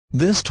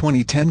This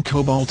 2010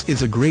 Cobalt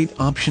is a great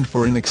option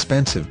for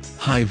inexpensive,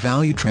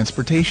 high-value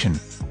transportation.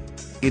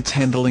 Its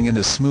handling and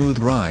a smooth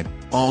ride,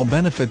 all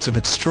benefits of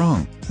its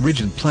strong,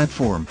 rigid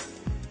platform.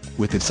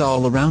 With its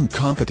all-around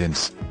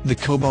competence, the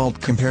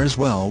Cobalt compares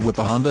well with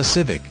the Honda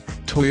Civic,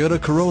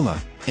 Toyota Corolla,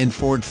 and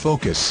Ford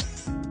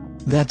Focus.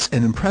 That's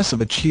an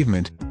impressive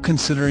achievement,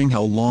 considering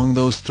how long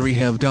those three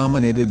have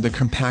dominated the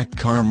compact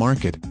car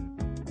market.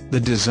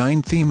 The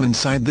design theme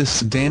inside this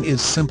sedan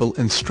is simple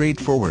and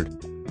straightforward.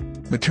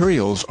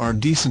 Materials are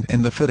decent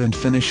and the fit and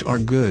finish are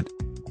good.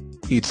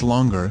 It's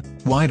longer,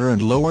 wider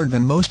and lower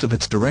than most of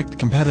its direct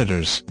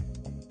competitors.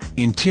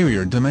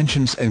 Interior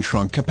dimensions and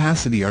trunk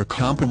capacity are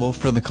comparable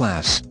for the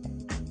class.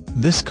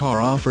 This car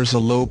offers a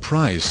low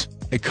price,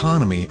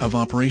 economy of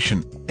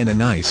operation, and a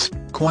nice,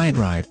 quiet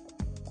ride.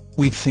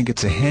 We think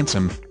it's a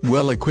handsome,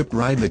 well-equipped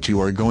ride that you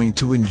are going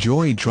to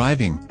enjoy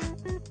driving.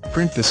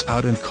 Print this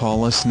out and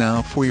call us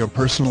now for your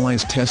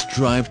personalized test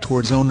drive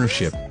towards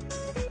ownership.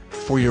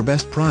 For your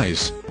best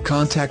price,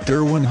 contact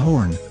Derwin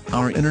Horne,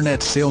 our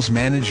Internet Sales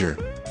Manager.